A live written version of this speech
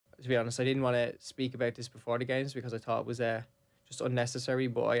to be honest, I didn't want to speak about this before the games because I thought it was just unnecessary.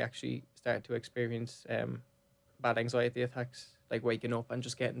 But I actually started to experience bad anxiety attacks, like waking up and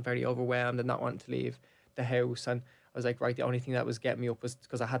just getting very overwhelmed and not wanting to leave the house. And I was like, right, the only thing that was getting me up was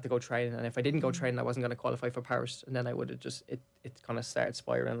because I had to go training, and if I didn't go training, I wasn't going to qualify for Paris, and then I would have just it kind of started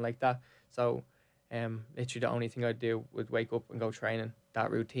spiraling like that. So literally the only thing I'd do would wake up and go training.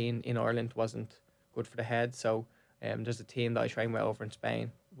 That routine in Ireland wasn't good for the head. So there's a team that I train with over in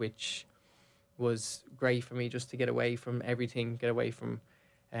Spain, which was great for me just to get away from everything, get away from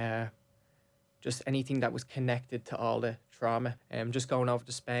just anything that was connected to all the trauma. Just going over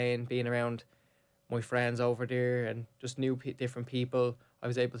to Spain, being around my friends over there and just different people. I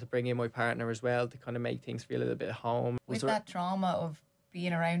was able to bring in my partner as well to kind of make things feel a little bit at home. With that trauma of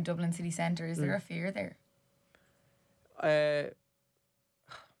being around Dublin city centre, is there a fear there?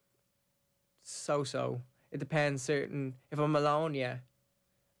 So. It depends. If I'm alone, yeah.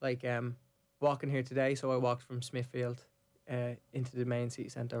 Like walking here today, so I walked from Smithfield into the main city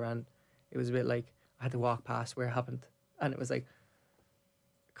centre, and it was a bit like I had to walk past where it happened, and it was like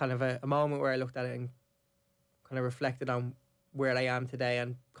kind of a moment where I looked at it and kind of reflected on where I am today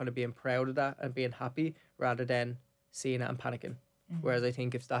and kind of being proud of that and being happy rather than seeing it and panicking. Whereas I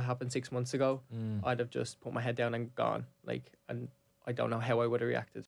think if that happened 6 months ago, I'd have just put my head down and gone. And I don't know how I would have reacted.